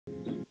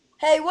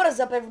Hey, what is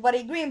up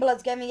everybody?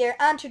 ThatAwesomeGAMER here,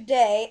 and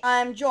today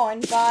I'm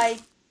joined by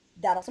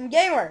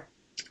ThatAwesomeGAMER.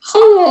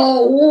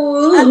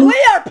 Oh. And we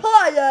are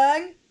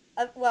playing,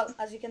 well,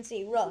 as you can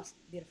see, Rust.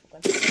 Beautiful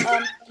gun.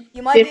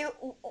 You might be,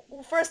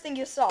 first thing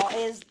you saw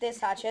is this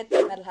hatchet,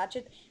 metal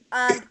hatchet,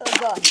 and a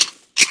gun.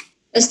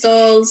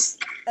 Pistols.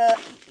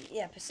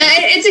 Yeah, pistols.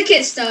 It's a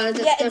kit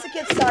starter. Yeah, it's a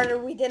kit starter.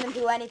 We didn't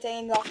do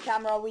anything off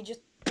camera. We just,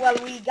 well,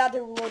 we got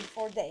the wood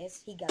for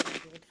this. He got the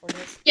wood for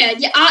this. Yeah.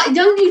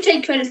 Don't you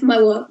take credit for my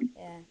work.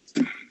 Yeah.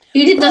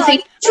 You did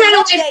nothing.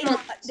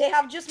 They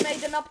have just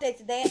made an update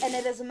today, and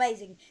it is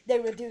amazing. They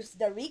reduced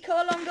the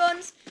recoil on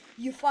guns.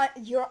 You find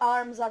your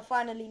arms are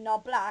finally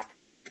not black.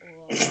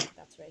 Oh,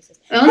 that's racist.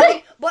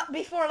 Really? But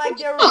before, like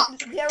they were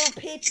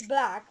pitch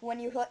black when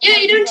you hit. Yeah,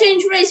 you don't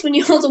change race when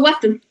you hold a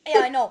weapon.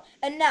 Yeah, I know.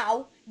 And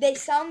now they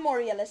sound more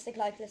realistic.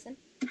 Like, listen.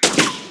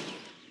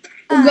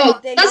 Oh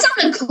god, that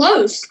sounded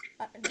close.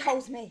 That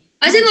was me.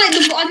 I didn't like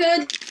the. I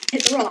could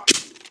hit the rock.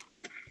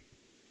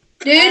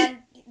 Dude. And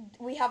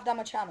we have that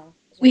much ammo.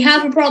 We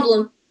have a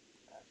problem.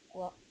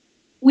 What?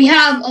 We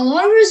have a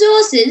lot of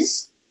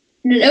resources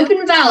in an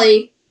open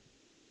valley,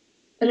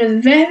 but a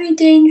very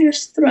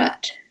dangerous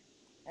threat.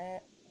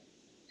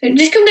 Okay,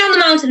 just come down the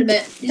mountain a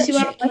bit. You see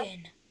what I'm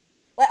saying?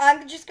 Well,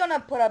 I'm just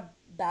gonna put a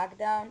bag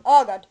down.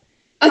 Oh god.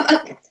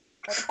 I'm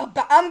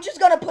just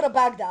gonna put a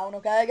bag down,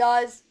 okay,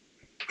 guys?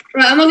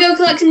 Right, I'm gonna go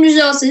collect some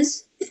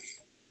resources.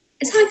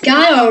 Is that a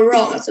guy or a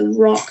rock? That's a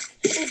rock.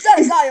 Is that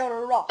a guy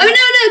or a rock? Oh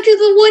no, because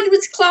the wood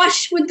would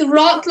clash with the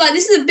rock. Like,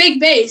 this is a big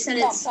base, and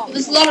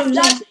there's a lot of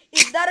resources.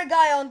 Is that a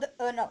guy on the?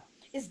 No.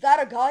 Is that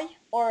a guy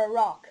or a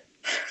rock?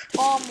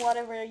 Tom,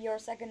 whatever your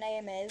second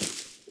name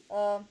is.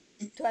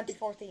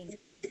 2014.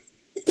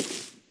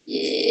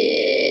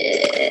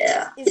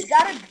 Yeah. Is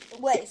that a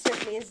wait?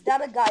 Seriously, is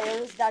that a guy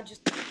or is that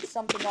just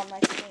something on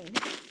my screen?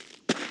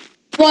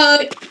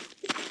 What?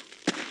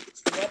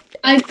 Yep.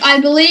 I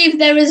believe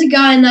there is a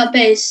guy in that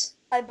base.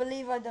 I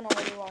believe I don't know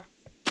where you are.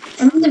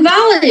 I'm in the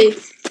valley.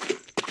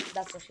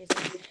 That's what she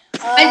said.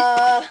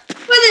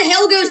 Where the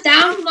hill goes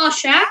down from our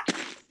shack? Is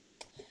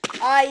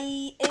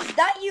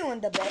that you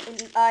in the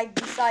base? Like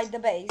beside the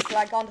base,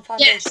 like on the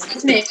foundation? Yes,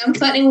 that's me. I'm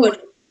collecting wood.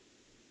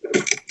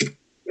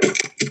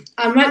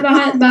 I'm right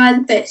behind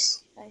the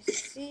base. I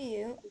see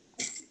you.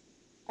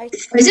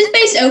 Is this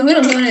base open?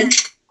 I'm going in.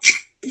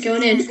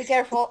 Going in. Be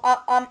careful.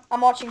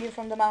 I'm watching you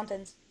from the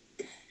mountains.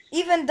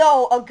 Even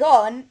though a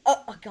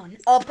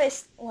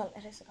pistol. Well,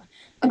 it is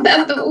a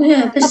gun. A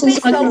pistol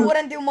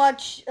wouldn't do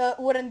much.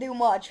 Wouldn't do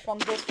much from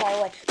this far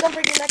away. Don't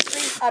break your legs,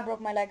 please. I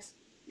broke my legs.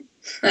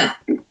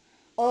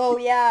 Oh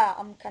yeah,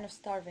 I'm kind of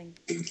starving.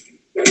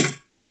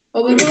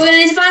 Oh, we're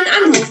going to find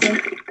animals then.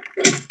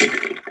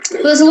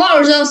 Well, there's a lot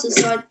of resources,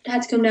 so I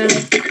had to come down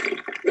here.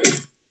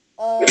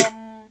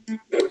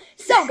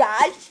 So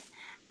guys,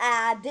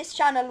 this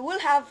channel will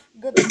have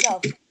good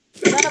stuff.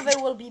 None of it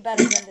will be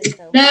better than this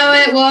though. No,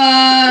 it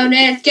won't.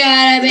 It's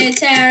gonna be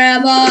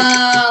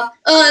terrible.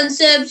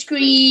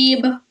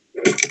 Unsubscribe.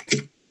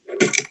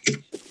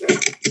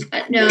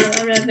 No,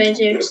 I'm not being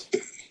serious.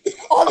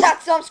 Oh,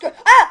 that's unsubscribe.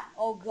 Ah!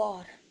 Oh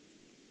god.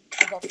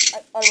 I got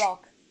a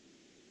rock.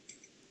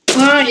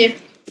 Where are you?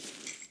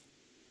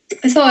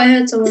 I thought I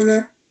heard someone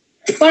there.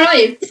 Where are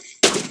you?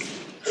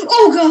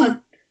 Oh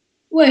god!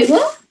 Wait,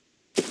 what?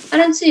 I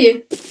don't see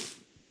you.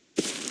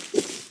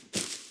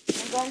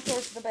 I'm going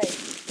towards the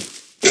base.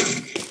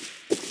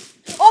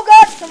 Oh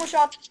god! Someone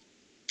shot!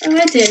 Oh,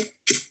 I did.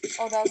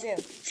 Oh, that was you.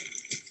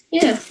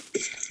 Yeah.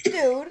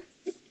 Dude.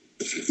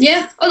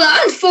 Yeah. Oh,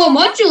 that has 4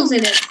 modules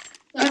in it.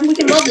 We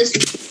can mod this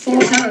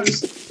 4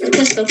 times. The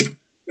pistol.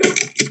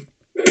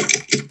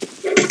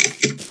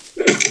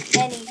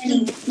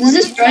 Is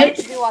this right?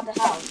 To do at the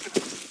house?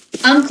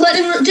 I'm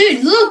collecting.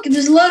 Dude, look!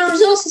 There's a lot of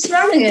resources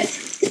surrounding it.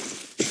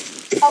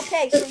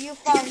 Okay, so you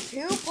found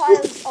 2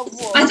 piles of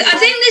wood. I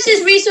think this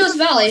is Resource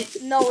Valley.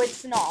 No,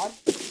 it's not.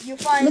 You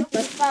found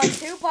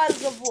 2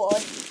 piles of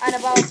wood and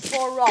about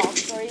 4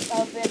 rocks, or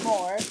a bit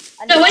more.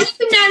 And no, when you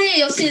come down here,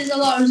 you'll see there's a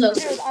lot of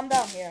resources. Dude, I'm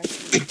down here.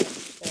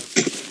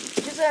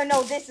 Just so you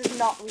know, this is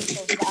not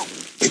Resource Valley.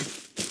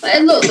 But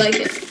it looked like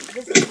it.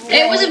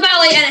 It was a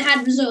valley and it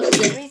had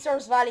resources.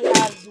 Resource Valley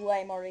has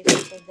way more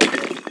resources than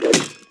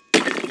this.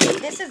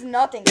 This is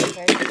nothing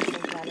compared to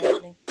Resource Valley,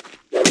 actually.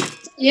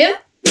 Yeah?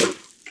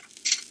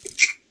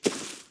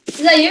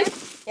 Is that you?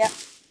 Yeah.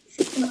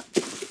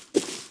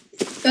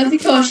 Gotta be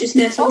cautious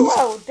now. Oh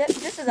wow,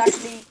 this is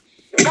actually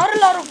not a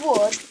lot of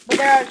wood, but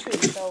there are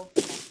trees, so.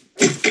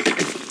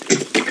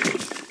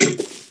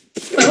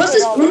 Wait, what's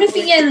this? I wonder if we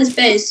can get in this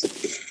base.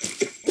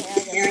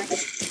 Yeah.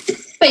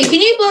 Wait,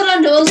 can you blow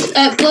down doors?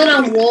 Blow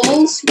down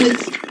walls with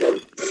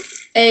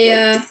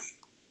a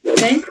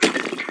thing?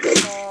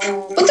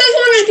 Looks like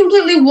someone just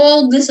completely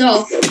walled this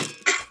off.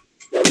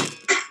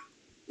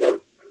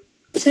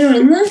 Is anyone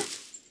in there?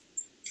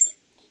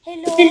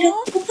 Hello?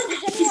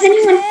 Is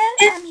anyone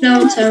there? No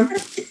one's home.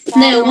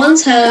 No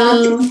one's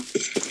home.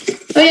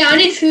 Oh yeah, I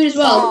need food as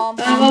well.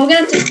 Well, we're gonna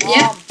have to.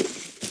 Yeah.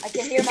 I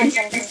can hear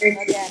myself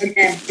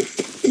again.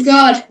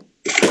 God.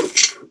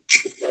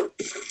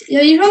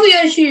 Yeah, you probably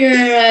go to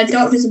your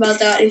doctors about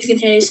that if you can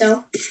hear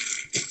yourself.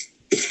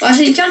 Well,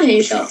 actually, you can hear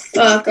yourself.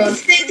 Oh god.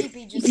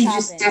 Creepy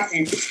just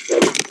happened.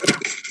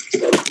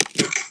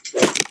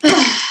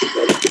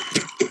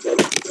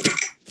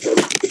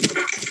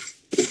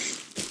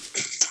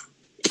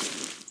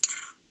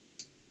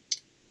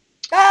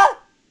 Ah!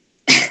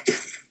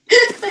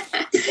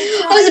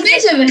 Oh, there's a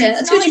base over here.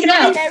 Let's go check it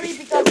out.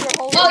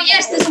 Oh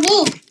yes, there's a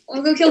wolf.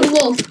 I'll go kill the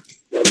wolf.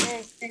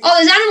 Oh,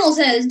 there's animals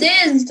here. There's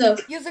deers and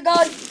stuff. Use a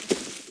gun.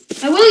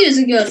 I will use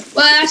a gun.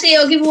 Well, actually,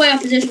 it'll give away our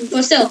position.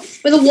 But still,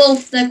 with a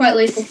wolf, they're quite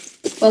lethal.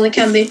 Well, they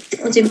can be.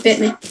 Once he bit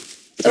me.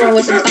 The one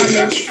with some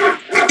bandage.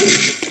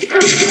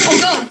 Oh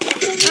god!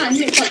 Ah, I'm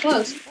getting quite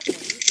close.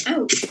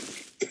 Ouch.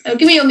 Oh,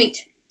 give me your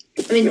meat.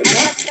 I mean,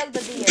 what? Killed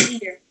the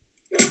deer.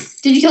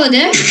 Did you kill a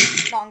deer?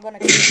 No, I'm gonna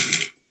kill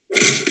it.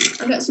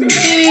 I got some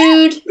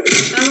food,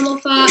 animal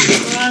fat,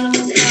 or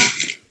animal fat.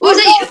 What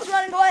was that? It's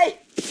running away.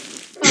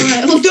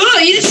 Alright, well, duh,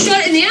 you just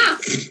shot it in the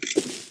ass.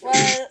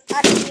 Well,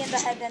 actually in the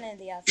head and in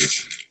the ass.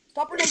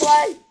 Stop running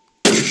away.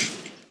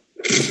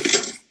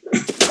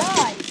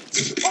 Die.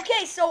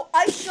 Okay, so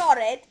I shot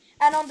it,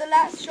 and on the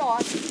last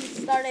shot,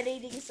 he started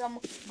eating some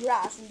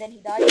grass, and then he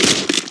died.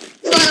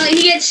 So, like,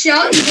 he gets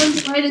shot, he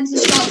runs right into the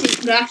shot, takes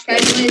grass, kind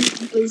of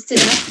bleeds to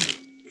death.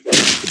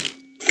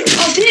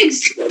 Oh,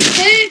 pigs!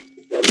 Hey!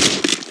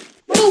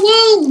 Oh,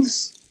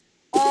 wolves!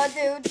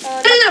 Dude, They've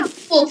added in a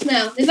wolf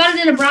now. They've added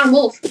in a brown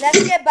wolf.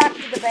 let's get back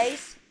to the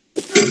base.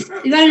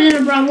 They've added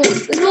in a brown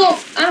wolf. There's more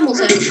animals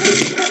here.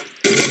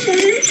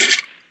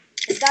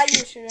 Is that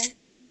you shooting?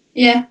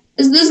 Yeah.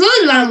 There's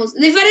loads of animals.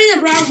 They've added in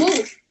a brown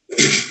wolf.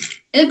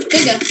 It looks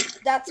bigger.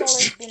 That's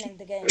always been in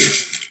the game.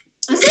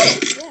 That's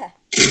it? Yeah.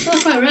 It's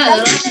not quite rare.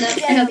 That's been in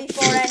the game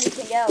before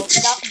anything else.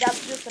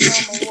 That's just a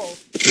normal wolf.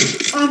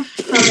 I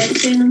haven't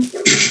seen them.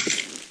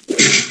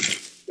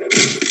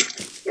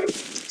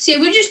 See,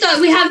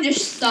 we have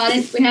just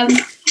started. We haven't.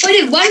 Why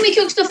don't we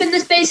cook stuff in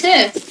this base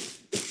here?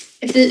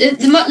 If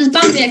there's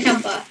bound to be a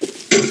campfire.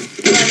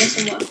 Around here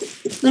somewhere.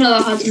 They're not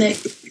that hard to make.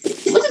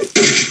 What the?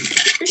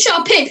 I shot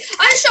a pig.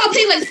 I shot a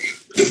pig like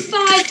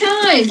 5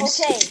 times.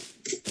 Okay.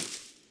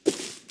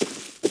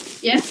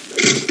 Yeah.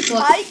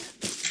 What?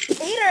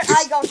 Either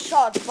I got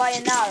shot by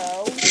an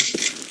arrow,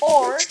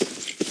 or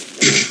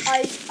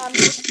I'm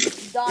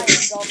just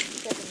dying of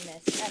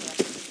sickness. Anyway.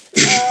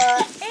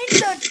 In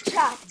the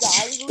chat,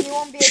 guys, we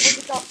won't be able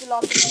to talk to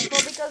lots of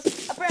people because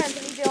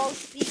apparently they all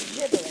speak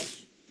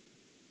gibberish.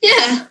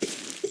 Yeah.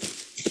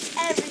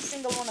 Every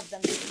single one of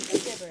them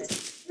speaks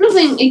gibberish.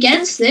 Nothing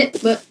against it,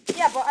 but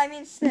yeah, but I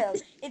mean, still,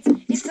 it's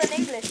an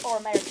English or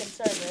American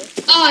server.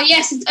 Oh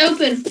yes, it's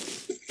open.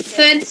 Yeah.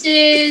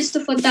 Fences,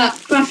 stuff like that.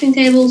 Crafting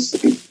tables.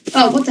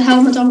 Oh, what the hell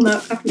am I talking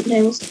about? Crafting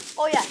tables.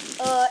 Oh yeah.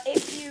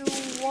 If you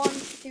want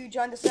to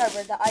join the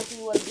server, the IP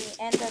will be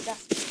enter.com.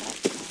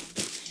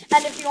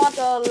 And if you want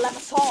to let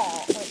us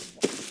all...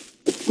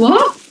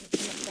 What?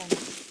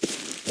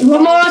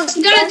 One more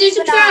awesome guy, do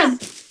subscribe!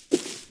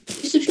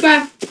 Do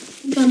subscribe.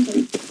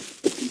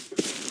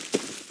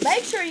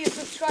 Make sure you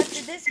subscribe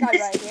to this guy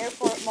right here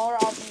for more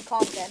awesome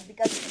content,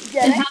 because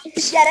get it?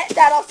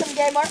 That awesome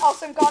gamer,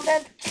 awesome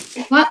content.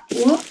 What?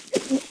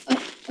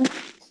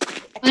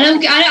 I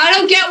don't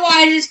get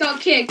why I just got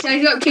kicked. I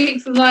got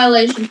kicked for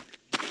violation.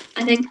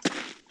 I think.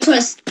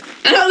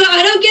 I don't know.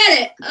 I don't get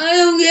it. I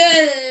don't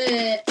get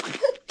it.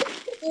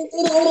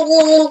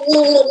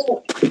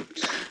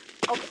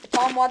 Okay,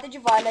 Tom, what did you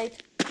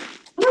violate? I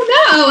don't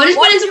know. I just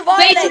what went did you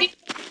violate?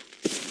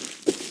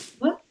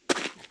 What?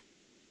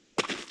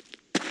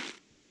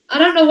 I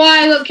don't know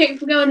why I got kicked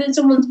for going in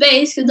someone's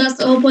base, because that's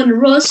the whole point of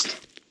Rust.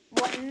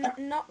 What?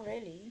 Not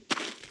really.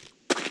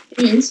 It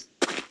is.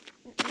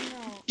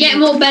 No. Get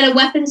more better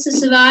weapons to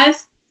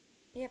survive.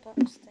 Yeah,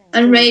 but still.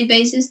 And raid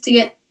bases to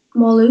get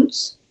more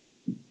loots.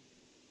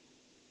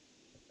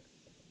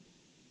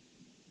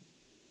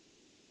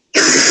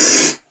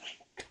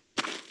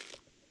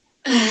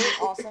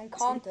 Awesome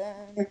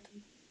content.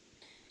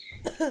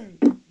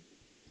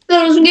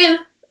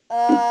 ThatAwesomeGAMER.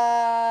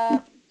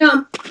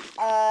 Tom.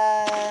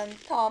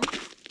 Tom.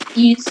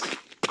 Yes.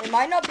 We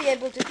might not be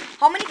able to.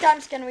 How many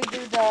times can we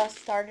do the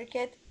starter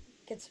kit?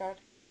 Kit start.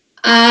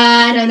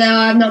 I don't know.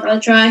 I'm not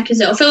gonna try because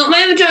it'll fill up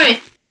my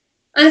inventory.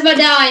 And if I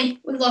die,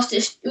 we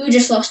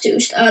just lost 2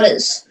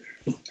 starters.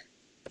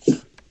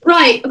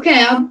 Right.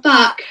 Okay. I'm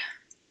back.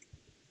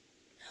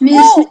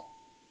 Oh!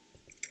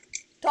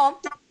 Tom.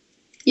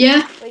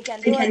 Yeah. We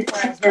can do it for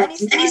as many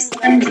times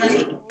as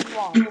we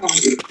want.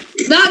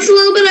 That's a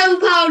little bit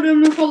overpowered, and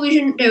we probably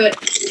shouldn't do it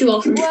too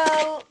often.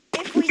 Well,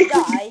 if we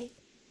die.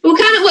 We'll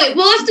kind of wait.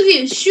 We'll have to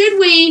view. Should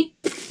we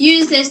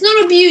use this?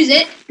 Not abuse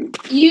it.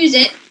 Use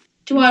it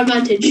to our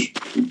advantage.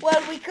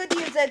 Well, we could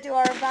use it to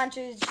our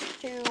advantage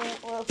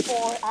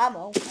for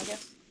ammo, I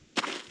guess.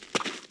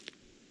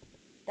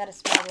 That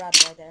is fire rat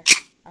right there.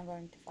 I'm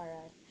going to fire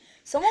at.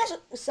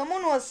 Someone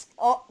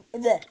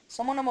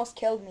almost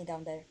killed me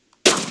down there.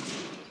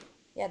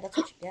 Yeah, that's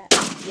what you get.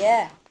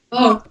 Yeah.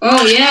 Oh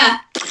yeah.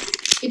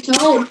 Get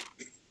told.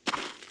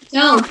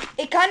 Tell.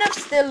 It kind of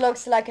still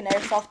looks like an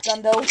airsoft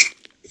gun though.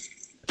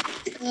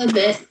 A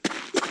bit.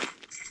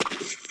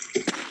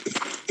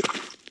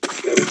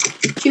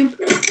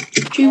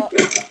 Choop.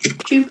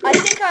 Choop. I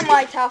think I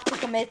might have to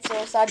commit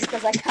suicide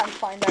because I can't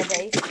find our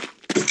base.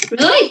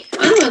 Really?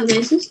 I know where the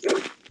base is.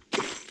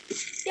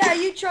 Yeah,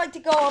 you tried to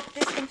go up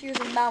this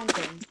confusing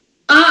mountain.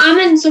 I'm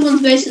in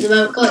someone's base at the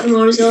moment, collecting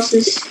more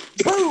resources.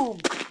 Boom!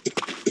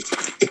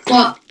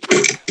 What?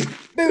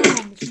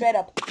 Boom! Straight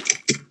up.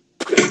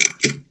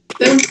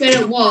 Boom, straight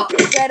up what?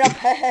 Straight up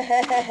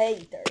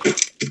hater.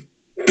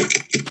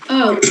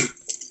 Oh.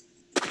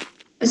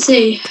 I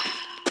see.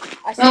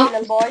 I see you,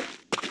 little boy.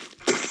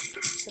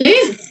 Do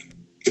you?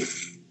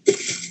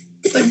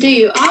 But do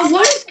you?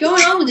 What is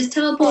going on with this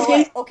teleportation? Oh,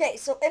 wait. Okay,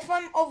 so if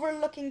I'm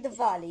overlooking the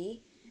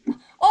valley...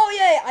 Oh,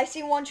 yeah, I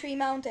see One Tree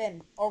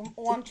Mountain. Or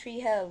One Tree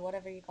Hill,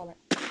 whatever you call it.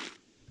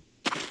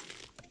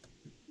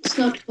 It's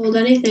not called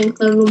anything,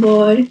 clever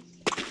boy.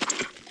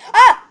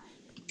 Ah!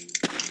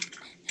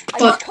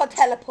 I What? just got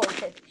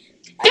teleported.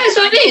 Yeah, that's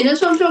what I mean.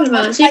 That's what I'm talking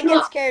about. I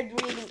get scared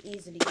really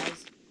easily,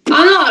 guys.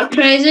 I'm not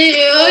crazy.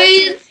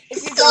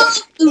 If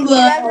you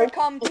ever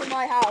come to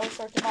my house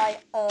or to my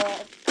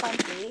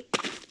country,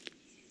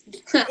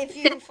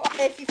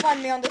 if you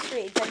find me on the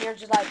street and you're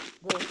just like,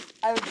 boo,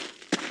 I would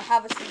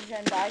have a seizure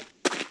and die.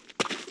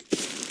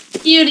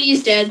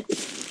 He's dead.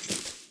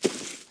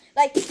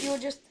 Like, you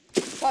would just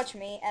touch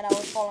me and I would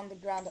fall on the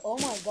ground. Oh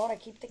my god, I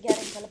keep getting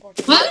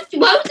teleported. Why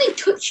would they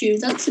touch you?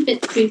 That's a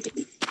bit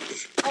creepy.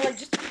 Or like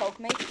just poke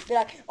me. Be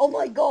like, oh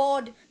my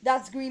god,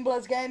 that's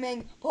Greenbloods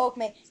Gaming. Poke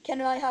me.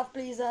 Can I have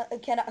please?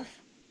 Can I?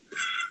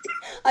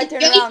 I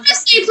turn around. You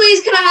just say,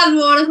 please, can I have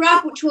your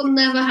autograph? Which will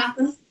never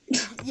happen.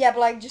 Yeah, but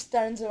like just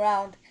turns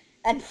around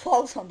and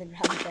falls on the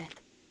ground dead.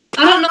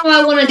 I don't know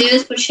why I want to do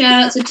this, but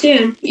shout out to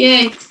Toon.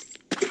 Yay.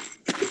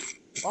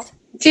 What?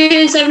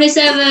 Toon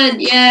 77.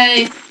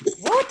 Yay.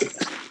 What?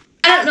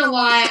 I don't know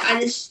why.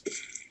 I just.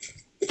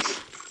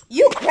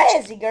 You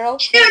crazy girl.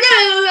 No,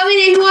 I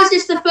mean, he was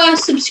just the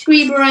first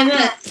subscriber I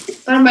met.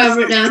 But I'm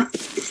over it now.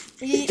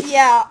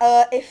 Yeah,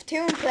 if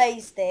Toon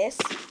plays this,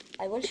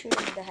 I will shoot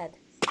him in the head.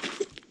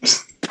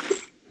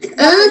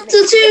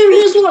 The Toon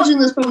who's watching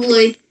this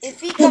probably. If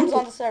he comes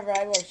on the server,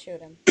 I will shoot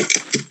him.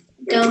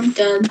 Dun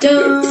dun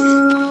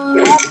dun.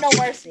 I have no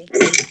mercy.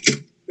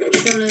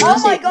 Oh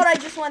my god, I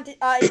just went to,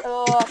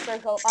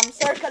 circle. I'm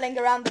circling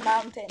around the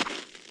mountain.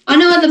 I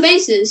know where the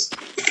base is.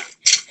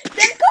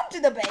 Then come to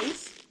the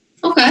base.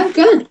 Okay,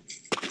 good.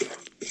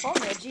 Oh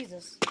my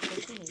Jesus.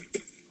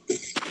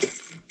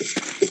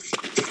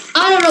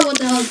 I don't know what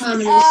the hell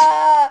time it is.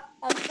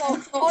 I'm so...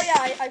 Oh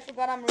yeah, I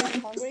forgot I'm really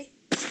hungry.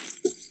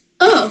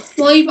 Oh,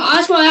 well,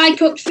 that's why I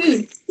cooked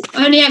food.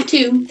 I only have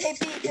 2.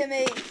 TP to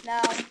me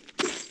now.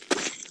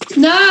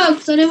 No,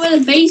 because I know where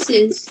the base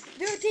is.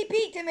 Dude,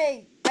 TP to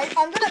me.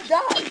 I'm gonna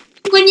die.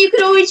 When you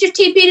could always just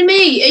TP to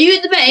me. Are you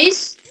at the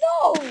base?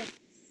 No.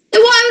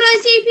 Then why would I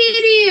TP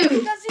to you?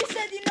 Because you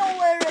said you know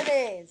where it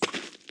is.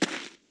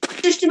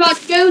 Just about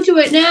to go to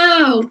it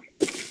now.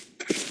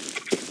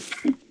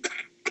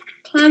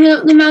 Climbing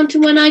up the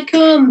mountain when I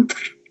come.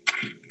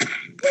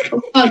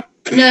 Oh god,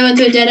 no, I went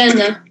to a dead end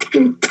there.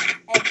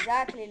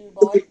 Exactly, little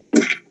boy.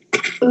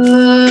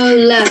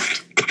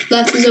 Left.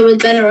 Left is always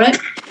better, right?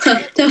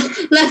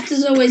 Left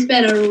is always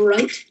better,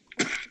 right?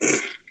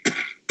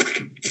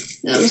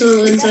 That was a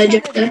little inside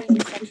joke there.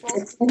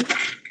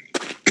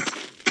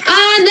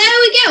 And there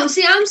we go.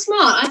 See, I'm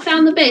smart. I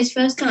found the base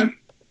first time.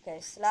 Okay,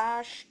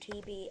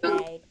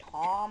 /TBA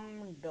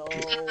Tom Doe.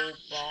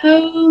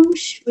 Home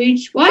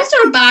sweet. Why is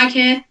there a bag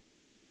here?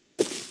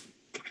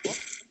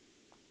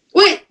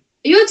 Wait, are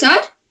you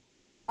outside?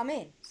 I'm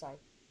inside.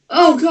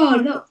 Oh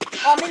god, no.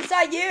 I'm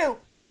inside you.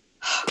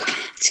 Oh god,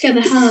 scared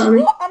the hell out of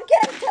me. Oh, I'm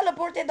getting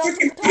teleported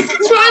onto the top of the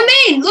That's what I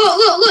mean.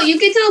 Look, you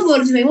get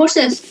teleported to me. Watch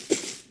this.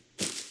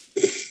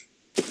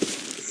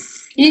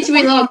 You need to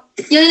relog.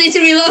 You need to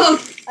relog.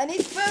 I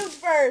need food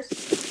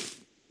first.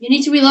 You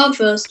need to relog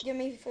first. Give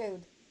me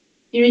food.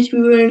 You need to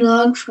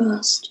relog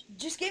first.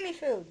 Just give me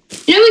food.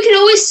 You know we can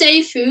always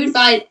save food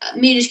by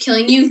me just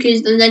killing you,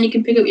 because then you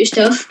can pick up your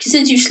stuff. Because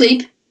since you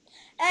sleep.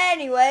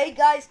 Anyway,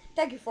 guys,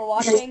 thank you for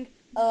watching.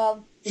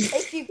 I'm gonna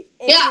do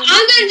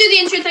the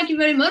intro. Thank you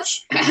very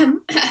much.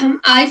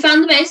 I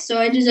found the base, so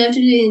I deserve to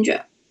do the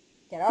intro.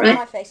 Get out of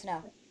my face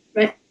now.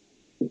 Right.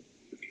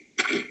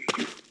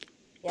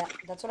 Yeah,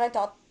 that's what I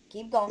thought.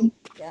 Keep going.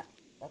 Yeah,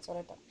 that's what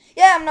I thought.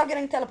 Yeah, I'm not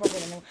getting teleported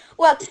anymore.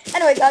 Well,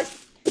 anyway, guys,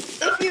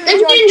 if you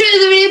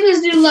enjoyed the video,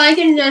 please do like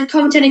and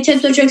comment any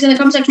tips or tricks in the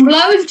comment section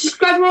below. If you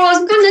subscribe for more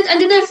awesome content, and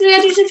don't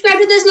forget to subscribe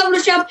to this lovely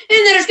shop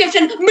in the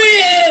description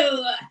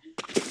below.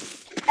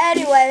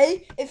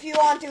 Anyway, if you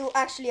want to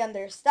actually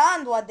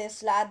understand what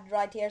this lad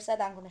right here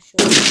said, I'm gonna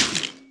shoot him.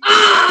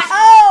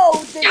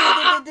 Oh!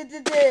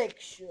 Dick.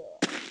 Sure.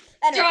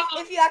 Anyway,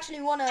 if you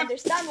actually want to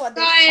understand what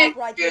this top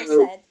right here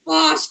said,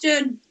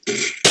 Boston.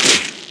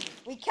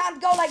 We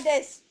can't go like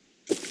this.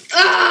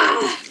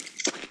 I'm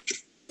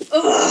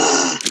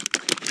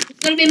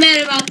gonna be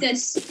mad about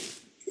this.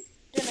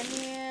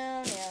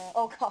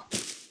 Oh god.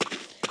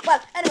 Well,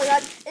 anyway,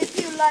 guys, if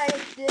you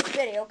like this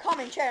video,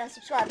 comment, share, and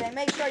subscribe, and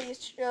make sure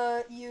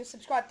you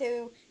subscribe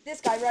to this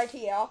guy right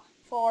here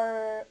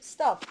for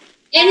stuff.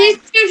 In his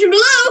description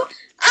below.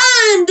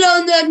 And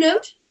on that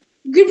note,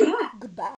 Goodbye. Goodbye.